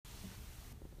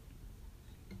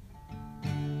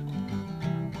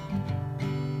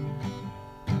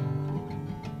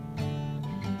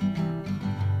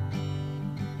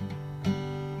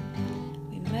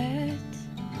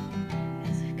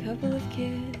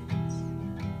kids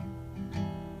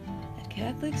at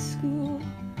Catholic school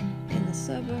in the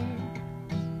suburbs.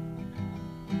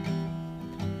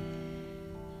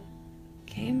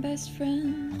 Became best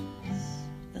friends,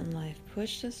 then life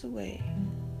pushed us away.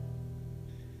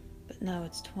 But now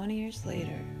it's 20 years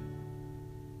later,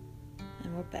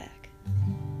 and we're back.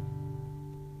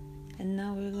 And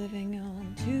now we're living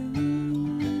on two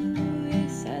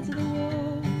sides of the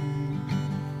wall.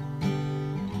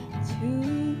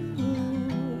 Two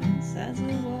sides of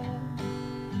the wall.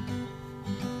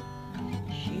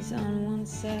 She's on one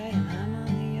side and I'm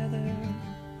on the other.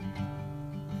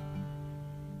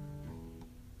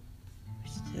 We're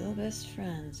still best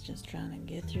friends, just trying to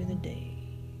get through the day.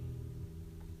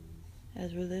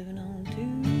 As we're living on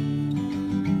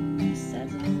two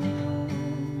sides of the wall.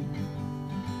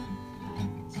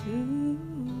 Two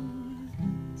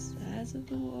sides of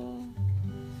the wall.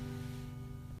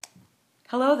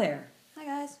 Hello there. Hi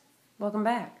guys. Welcome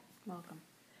back. Welcome.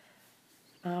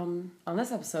 On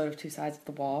this episode of Two Sides of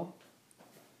the Wall,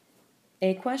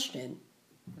 a question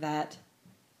that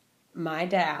my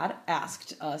dad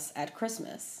asked us at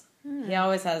Christmas. He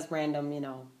always has random,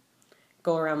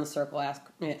 go around the circle, ask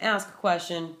a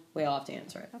question, we all have to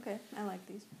answer it. Okay, I like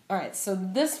these. All right, so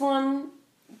this one,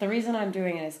 the reason I'm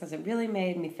doing it is because it really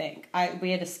made me think. We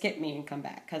had to skip me and come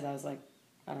back because I was like,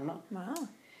 I don't know. Wow.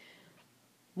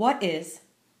 What is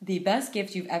the best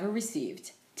gift you've ever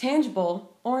received,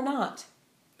 tangible or not?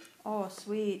 Oh,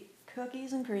 sweet.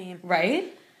 Cookies and cream.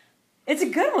 Right? It's a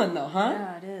good one, though, huh?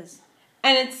 Yeah, it is.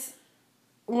 And it's,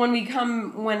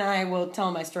 when I will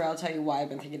tell my story, I'll tell you why I've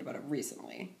been thinking about it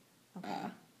recently.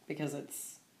 Okay. Because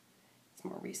it's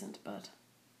more recent, but...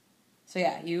 So,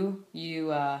 yeah, you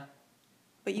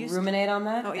ruminate on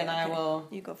that, and I will...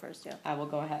 You go first, yeah. I will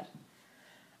go ahead.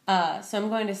 So I'm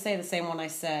going to say the same one I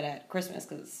said at Christmas,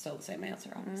 because it's still the same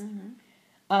answer, obviously.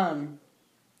 Mm-hmm.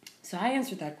 So I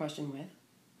answered that question with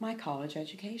my college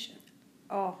education.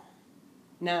 Oh.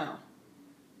 Now.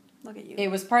 Look at you. It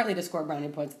was partly to score brownie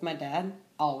points with my dad,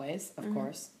 always, of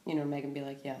course. Make him be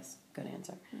like, yes, good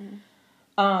answer.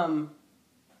 Mm-hmm.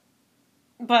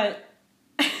 But,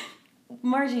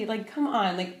 Margie, come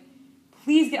on,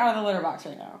 please get out of the litter box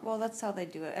right now. Well, that's how they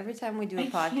do it. Every time we do a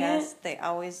podcast, they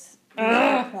always make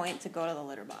a point to go to the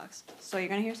litter box. So you're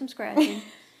going to hear some scratching.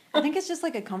 I think it's just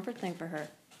like a comfort thing for her.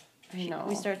 I know.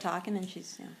 We start talking and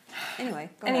she's, Anyway,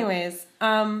 go Anyways,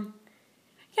 yeah,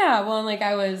 well,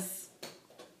 I was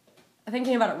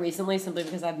thinking about it recently simply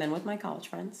because I've been with my college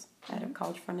friends. I had a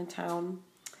college friend in town.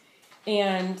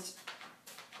 And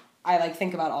I,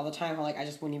 think about all the time how, I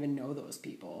just wouldn't even know those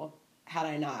people had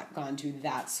I not gone to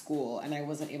that school, and I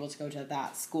wasn't able to go to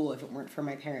that school if it weren't for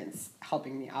my parents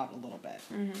helping me out a little bit.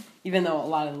 Mm-hmm. Even though a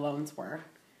lot of the loans were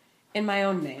in my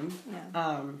own name.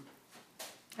 Yeah.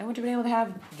 I wouldn't have been able to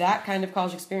have that kind of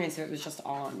college experience if it was just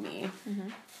all on me. Mm-hmm.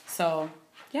 So,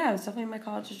 yeah, it was definitely my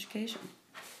college education.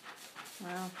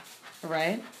 Wow.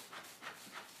 Right?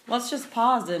 Let's just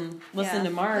pause and listen to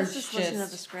Marge. Let's just listen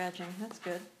to the scratching. That's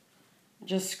good.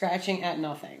 Just scratching at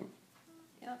nothing.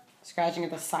 Yep. Scratching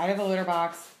at the side of the litter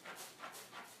box.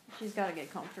 She's got to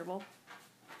get comfortable.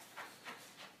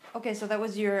 Okay, so that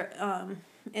was your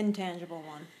intangible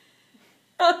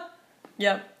one.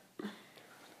 Yep.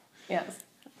 Yes.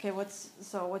 Okay, what's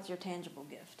your tangible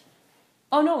gift?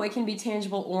 Oh, no, it can be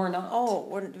tangible or not. Oh,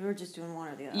 we're just doing one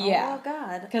or the other. Yeah. Oh,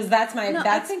 God. Because that's my... No,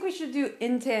 I think we should do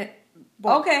intangible.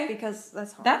 Okay. Because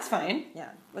that's hard. That's fine. Yeah.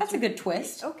 That's a good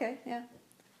twist. Okay, yeah.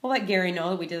 We'll let Gary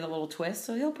know that we did a little twist,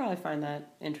 so he'll probably find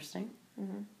that interesting.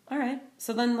 Mm-hmm. All right.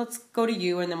 So then let's go to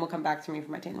you, and then we'll come back to me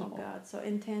for my tangible. Oh, God. So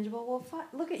intangible. Well,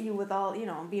 look at you with all,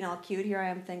 being all cute. Here I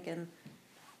am thinking,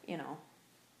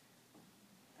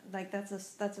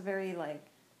 that's a very,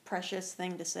 precious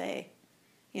thing to say.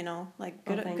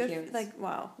 Good, thank you.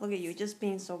 Wow, look at you, just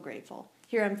being so grateful.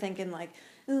 Here I'm thinking,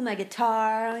 ooh, my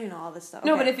guitar, all this stuff.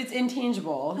 No, okay. But if it's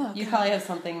intangible, you probably have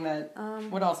something that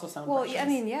would also sound precious.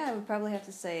 I would probably have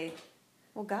to say,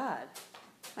 well, God,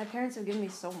 my parents have given me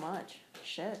so much.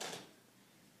 Shit.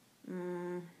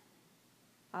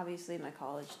 Obviously my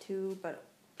college too, but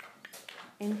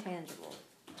intangible.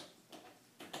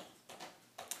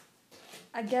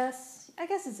 I guess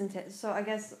it's intangible. So I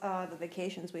guess the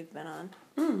vacations we've been on.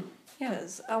 Yeah.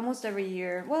 Because almost every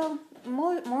year, well,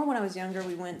 more when I was younger,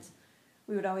 we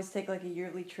would always take a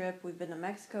yearly trip. We've been to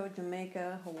Mexico,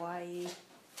 Jamaica, Hawaii.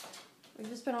 We've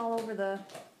just been all over the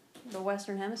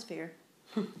Western Hemisphere.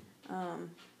 And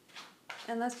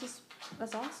that's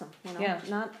awesome, Yeah.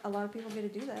 Not a lot of people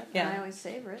get to do that. Yeah. And I always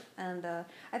savor it. And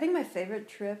I think my favorite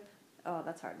trip,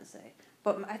 that's hard to say,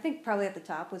 but I think probably at the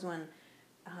top was when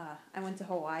I went to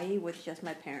Hawaii with just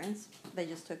my parents. They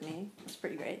just took me. It was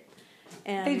pretty great.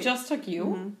 And they just took you?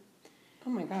 Mm-hmm. Oh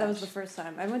my gosh. That was the first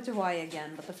time. I went to Hawaii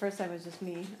again, but the first time was just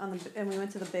me and we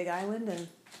went to the Big Island, and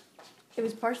it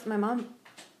was my mom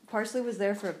partially was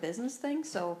there for a business thing,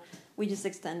 so we just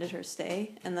extended her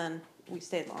stay, and then we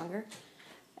stayed longer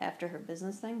after her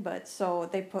business thing. But so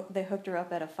they hooked her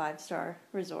up at a 5-star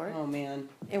resort. Oh man,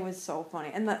 it was so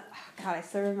funny. And God, I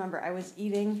still remember I was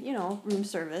eating, room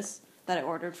service that I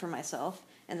ordered for myself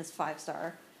in this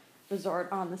 5-star resort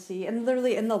on the sea, and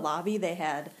literally in the lobby they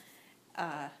had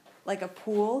like a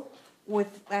pool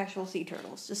with actual sea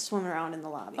turtles just swimming around in the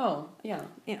lobby. Oh, yeah.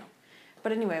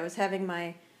 But anyway, I was having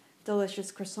my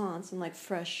delicious croissants and like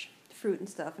fresh fruit and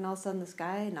stuff, and all of a sudden this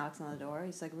guy knocks on the door.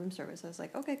 He's like, room service. I was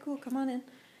like, okay, cool, come on in.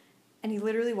 And he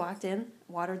literally walked in,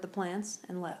 watered the plants,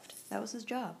 and left. That was his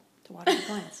job, to water the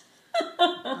plants.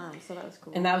 So that was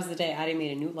cool. And that was the day Addie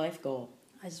made a new life goal.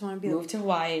 I just want to be move to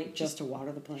Hawaii just to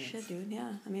water the plants. Shit, dude,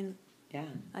 yeah. I mean, yeah,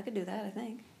 I could do that, I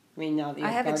think. I mean, now that you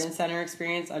have garden center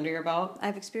experience under your belt.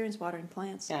 I've experienced watering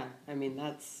plants. Yeah, I mean,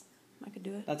 I could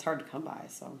do it. That's hard to come by,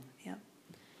 so. Yeah.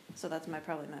 So that's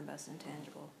probably my best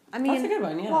intangible. I mean, that's a good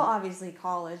one, yeah. Well, obviously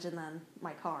college and then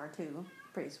my car, too.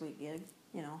 Pretty sweet gig.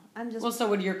 I'm just... Well, so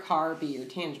would your car be your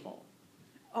tangible?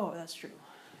 Oh, that's true.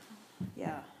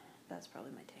 Yeah, that's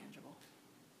probably my tangible.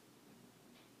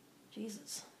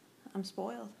 Jesus. I'm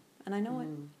spoiled. And I know it.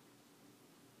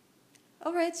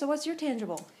 All right, so what's your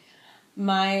tangible?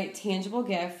 My tangible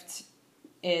gift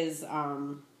is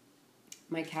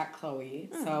my cat Chloe.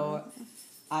 So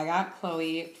I got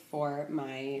Chloe for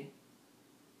my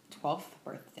 12th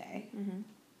birthday. Mm-hmm.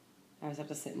 I always have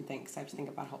to sit and think because I have to think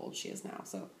about how old she is now.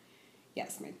 So,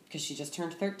 yes, because she just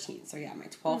turned 13. So, yeah, my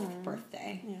 12th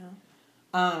birthday.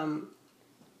 Yeah.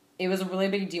 It was a really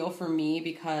big deal for me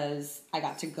because I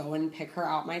got to go and pick her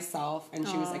out myself, and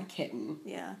she was a kitten.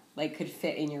 Yeah. Like, could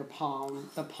fit in your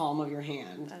palm, the palm of your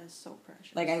hand. That is so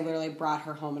precious. Like, I literally brought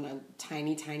her home in a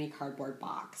tiny, tiny cardboard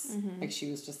box. Mm-hmm. Like,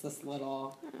 she was just this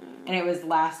little... And it was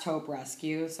Last Hope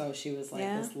Rescue, so she was, like,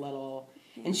 this little...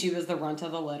 Yeah. And she was the runt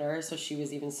of the litter, so she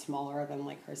was even smaller than,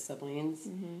 like, her siblings.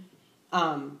 Mm-hmm.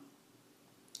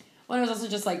 Well, it was also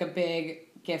just, like, a big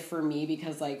gift for me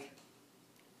because, like,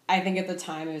 I think at the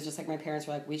time it was just, like, my parents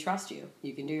were like, we trust you.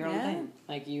 You can do your own thing.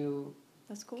 Like,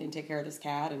 That's cool. can take care of this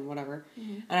cat and whatever.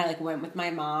 Mm-hmm. And I, like, went with my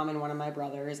mom and one of my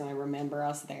brothers, and I remember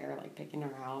us there, like, picking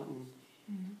her out. And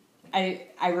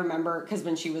I remember, because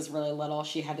when she was really little,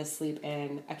 she had to sleep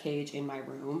in a cage in my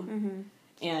room. Mm-hmm.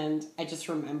 And I just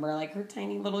remember, like, her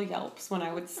tiny little yelps when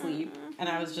I would sleep. Mm-hmm. And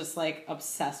I was just, like,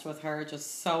 obsessed with her.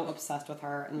 Just so obsessed with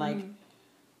her. And, like,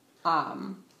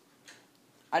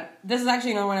 this is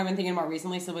actually what I've been thinking about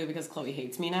recently, simply because Chloe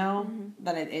hates me now. Mm-hmm.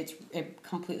 That it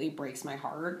completely breaks my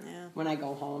heart when I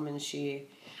go home and she...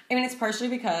 I mean, it's partially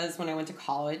because when I went to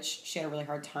college, she had a really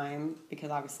hard time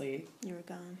because, obviously... You were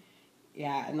gone.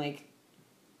 Yeah, and, like...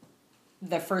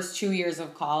 The first 2 years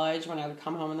of college, when I would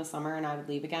come home in the summer and I would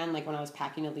leave again, like when I was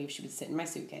packing to leave, she would sit in my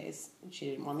suitcase. She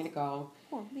didn't want me to go.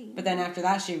 Oh, me. But then after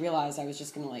that, she realized I was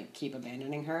just going to, like, keep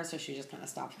abandoning her, so she just kind of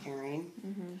stopped caring.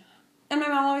 Mm-hmm. And my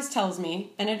mom always tells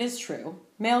me, and it is true,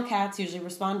 male cats usually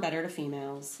respond better to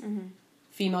females. Mm-hmm.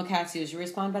 Female cats usually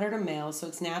respond better to males, so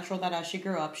it's natural that as she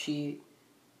grew up, she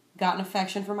got an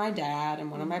affection for my dad and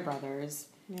one of my brothers.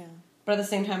 Yeah. But at the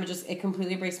same time, it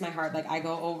completely breaks my heart. Like, I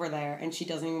go over there, and she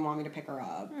doesn't even want me to pick her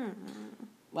up. Mm.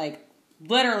 Like,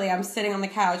 literally, I'm sitting on the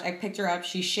couch. I picked her up.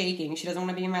 She's shaking. She doesn't want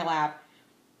to be in my lap.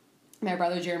 My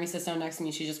brother Jeremy sits down next to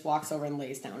me. She just walks over and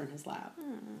lays down in his lap.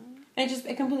 Mm. And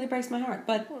it completely breaks my heart.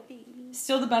 But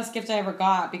still the best gift I ever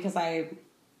got because I,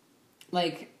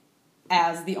 like,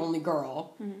 as the only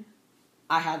girl,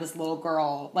 I had this little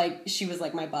girl. Like, she was,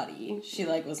 like, my buddy. She,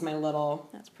 like, was my little...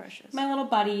 That's precious. My little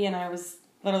buddy, and I was...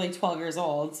 literally 12 years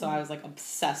old, so I was, like,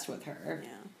 obsessed with her.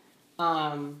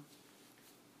 Yeah.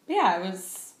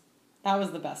 That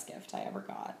was the best gift I ever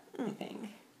got, I think.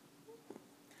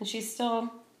 And she's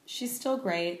still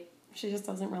great. She just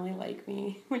doesn't really like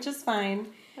me, which is fine.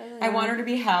 I want her to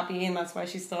be happy, and that's why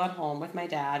she's still at home with my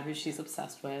dad, who she's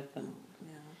obsessed with, and...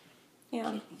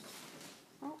 Yeah.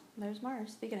 Oh, there's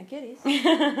Mars. Speaking of kitties.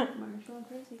 Mars going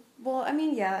crazy. Well, I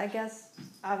mean, yeah, I guess,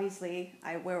 obviously,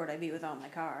 where would I be without my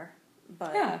car?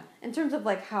 But in terms of,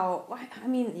 like, how... I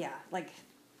mean, yeah, like...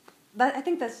 I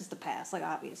think that's just the past. Like,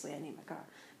 obviously, I need my car.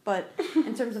 But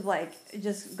in terms of, like,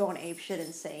 just going apeshit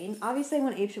insane... Obviously, I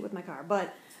went apeshit with my car.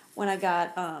 But when I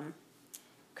got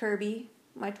Kirby,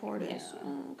 my tortoise...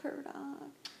 Oh, Cur Dog.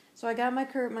 So I got my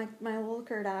little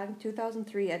Cur Dog,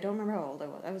 2003. I don't remember how old I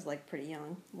was. I was, like, pretty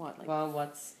young. What, like... Well,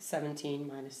 what's 17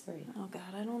 minus 3? Oh,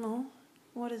 God, I don't know.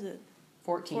 What is it?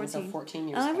 14. So 14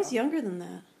 years ago. I was younger than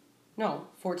that. No,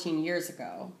 14 years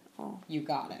ago, you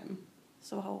got him.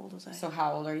 So how old was I? So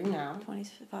how old are you now?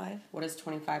 25. What is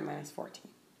 25 minus 14?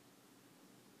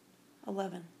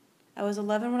 11. I was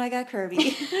 11 when I got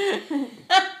Kirby.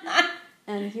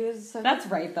 And he was... That's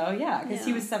right, though, yeah. Because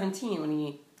he was 17 when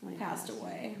he passed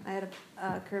away. I had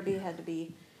Kirby had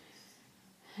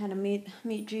to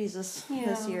meet Jesus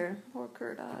this year.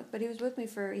 Poor Dog. But he was with me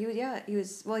he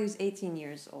was 18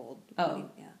 years old. Oh.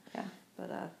 Yeah.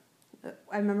 But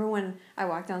I remember when I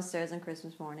walked downstairs on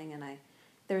Christmas morning and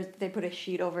they put a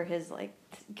sheet over his like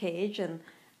cage and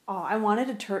I wanted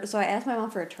a turtle, so I asked my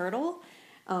mom for a turtle,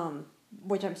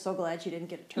 which I'm so glad she didn't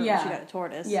get a turtle. Yeah. She got a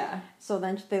tortoise. Yeah. So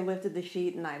then they lifted the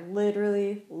sheet and I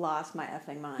literally lost my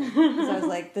effing mind because I was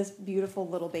like this beautiful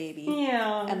little baby.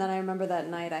 Yeah. And then I remember that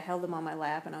night I held him on my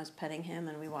lap and I was petting him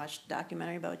and we watched a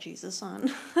documentary about Jesus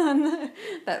on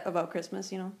about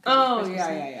Christmas, you know. Oh Christmas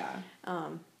yeah.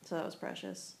 So that was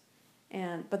precious.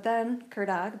 But then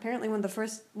Dog, apparently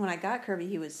when I got Kirby,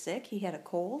 he was sick. He had a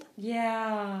cold.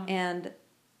 Yeah. And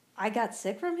I got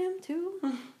sick from him too.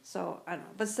 So I don't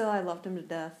know, but still I loved him to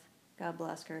death. God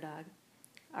bless Dog.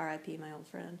 R.I.P. my old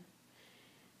friend.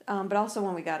 But also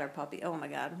when we got our puppy, oh my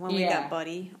God, when we got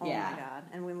Buddy, oh my God,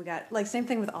 and when we got same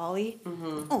thing with Ollie.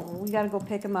 Mm-hmm. Oh, we got to go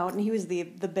pick him out, and he was the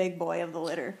big boy of the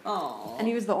litter. Oh. And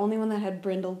he was the only one that had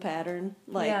brindle pattern.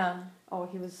 Oh,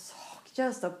 he was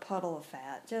just a puddle of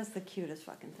fat, just the cutest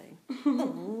fucking thing.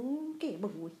 Okay,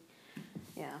 boy.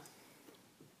 Yeah.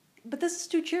 But this is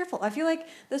too cheerful. I feel like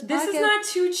this is not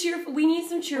too cheerful. We need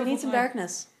some cheerful. We need some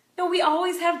darkness. No, we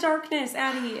always have darkness,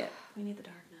 Addie. We need the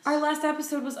darkness. Our last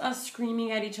episode was us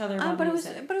screaming at each other. But it was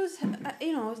it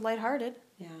was lighthearted.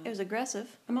 Yeah. It was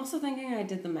aggressive. I'm also thinking I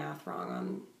did the math wrong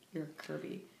on your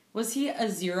Kirby. Was he a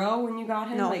 0 when you got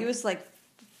him? No, he was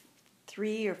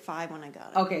 3 or 5 when I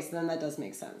got him. Okay, so then that does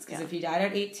make sense. Because if he died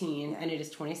at 18, and it is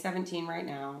 2017 right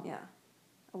now. Yeah.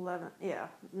 11. Yeah,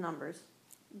 numbers.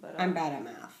 But I'm bad at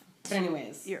math. But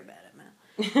anyways. You're bad at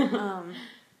math.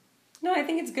 No, I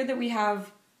think it's good that we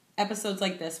have episodes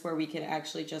like this where we could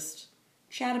actually just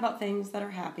chat about things that are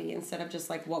happy instead of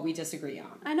just what we disagree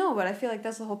on. I know, but I feel like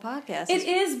that's the whole podcast. It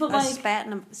is, but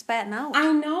spatting out.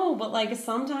 I know, but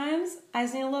sometimes I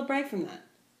just need a little break from that.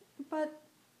 But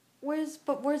where's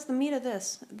the meat of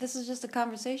this? This is just a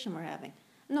conversation we're having.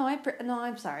 No,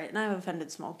 I'm sorry, and I've offended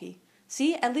Smokey.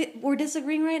 See, at least we're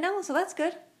disagreeing right now, so that's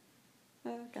good.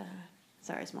 Oh God,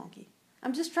 sorry, Smokey.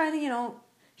 I'm just trying to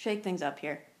shake things up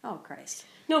here. Oh Christ.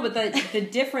 No, but the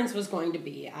difference was going to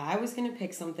be I was going to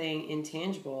pick something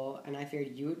intangible, and I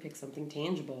figured you would pick something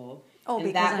tangible. Oh, and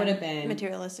because that would have been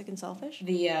materialistic and selfish.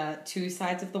 The two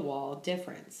sides of the wall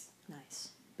difference. Nice.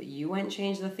 But you went and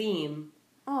changed the theme.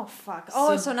 Oh fuck!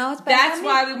 Oh, so now it's back. That's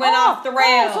why we went off the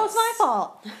rails. Oh, so it's my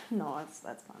fault. No,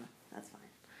 that's fine. That's fine.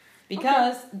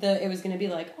 Because it was going to be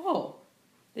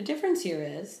the difference here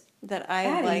is that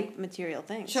I like material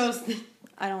things. Shows.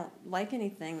 I don't like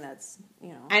anything that's,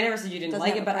 I never said you didn't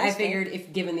like it, but I figured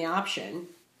if given the option.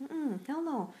 Hell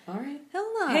no. All right.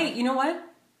 Hell no. Hey, you know what?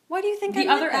 Why do you think the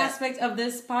other aspect of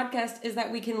this podcast is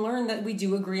that we can learn that we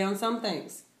do agree on some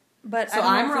things. But so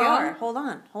I'm wrong. Hold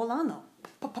on though.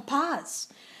 Pause.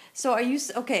 So are you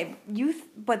okay?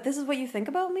 But this is what you think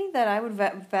about me, that I would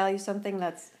value something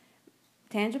that's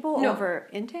tangible over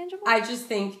intangible. I just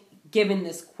think, given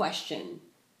this question,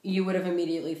 you would have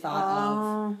immediately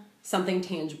thought of something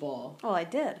tangible. Well, I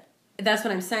did. That's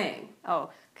what I'm saying.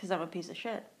 Oh, because I'm a piece of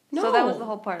shit. No. So that was the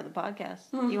whole part of the podcast.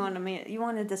 You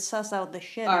wanted to suss out the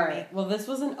shit in me. Well, this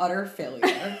was an utter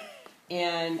failure.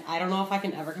 And I don't know if I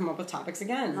can ever come up with topics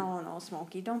again. No,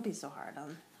 Smokey. Don't be so hard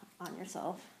on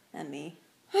yourself and me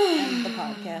and the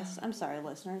podcast. I'm sorry,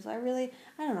 listeners. I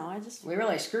don't know. We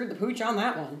really screwed the pooch on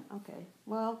that one. Okay.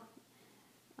 Well,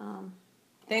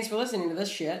 thanks for listening to this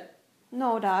shit.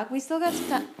 No, Doc. We still got some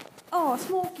time. Oh,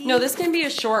 Smokey. No, this can be a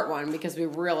short one because we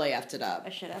really effed it up. I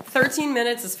should have. 13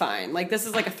 minutes is fine. This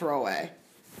is a throwaway.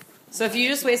 So if you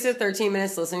just wasted 13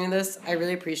 minutes listening to this, I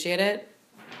really appreciate it.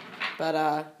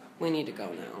 But, we need to go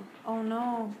now. Oh,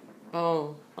 no.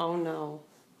 Oh no.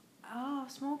 Oh,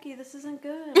 Smokey, this isn't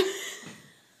good.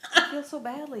 I feel so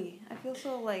badly. I feel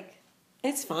so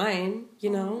It's fine,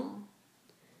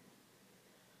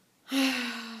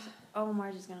 Oh,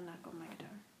 Marge is going to knock on my guitar.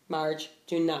 Marge,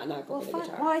 do not knock over the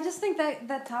guitar. Well, I just think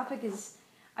that topic is...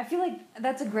 I feel like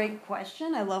that's a great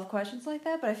question. I love questions like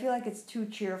that, but I feel like it's too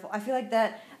cheerful. I feel like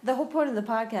that... The whole point of the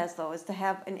podcast, though, is to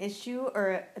have an issue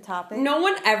or a topic. No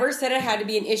one ever said it had to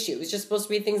be an issue. It's just supposed to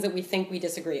be things that we think we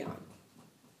disagree on.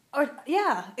 Or,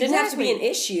 yeah, Didn't have to be an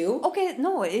issue. Okay,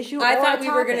 no, an issue I or thought a we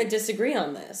topic. were going to disagree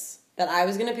on this. That I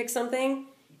was going to pick something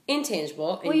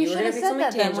intangible, and you were going to pick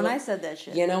something tangible. Then when I said that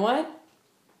shit. You know what?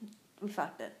 We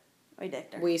fucked it. We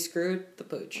dicked her. We screwed the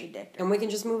pooch. We dicked her. And we can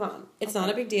just move on. It's not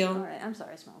a big deal. Alright, I'm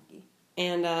sorry, Smokey.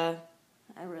 And,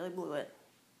 I really blew it.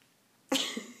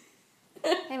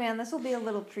 Hey man, this will be a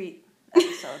little treat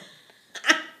episode.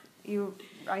 You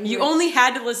only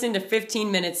had to listen to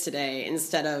 15 minutes today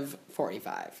instead of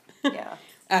 45. Yeah.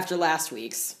 After last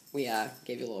week's, we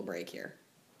gave you a little break here.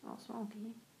 Oh,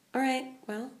 Smokey. All right,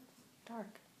 well. Dark.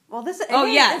 Well, this is... Oh,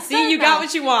 yeah, see, you got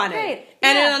what you wanted. Great.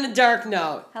 And yeah. on a dark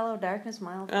note. Hello, darkness,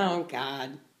 mild. Oh,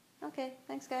 God. Okay,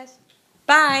 thanks, guys.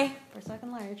 Bye. For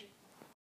Second Large.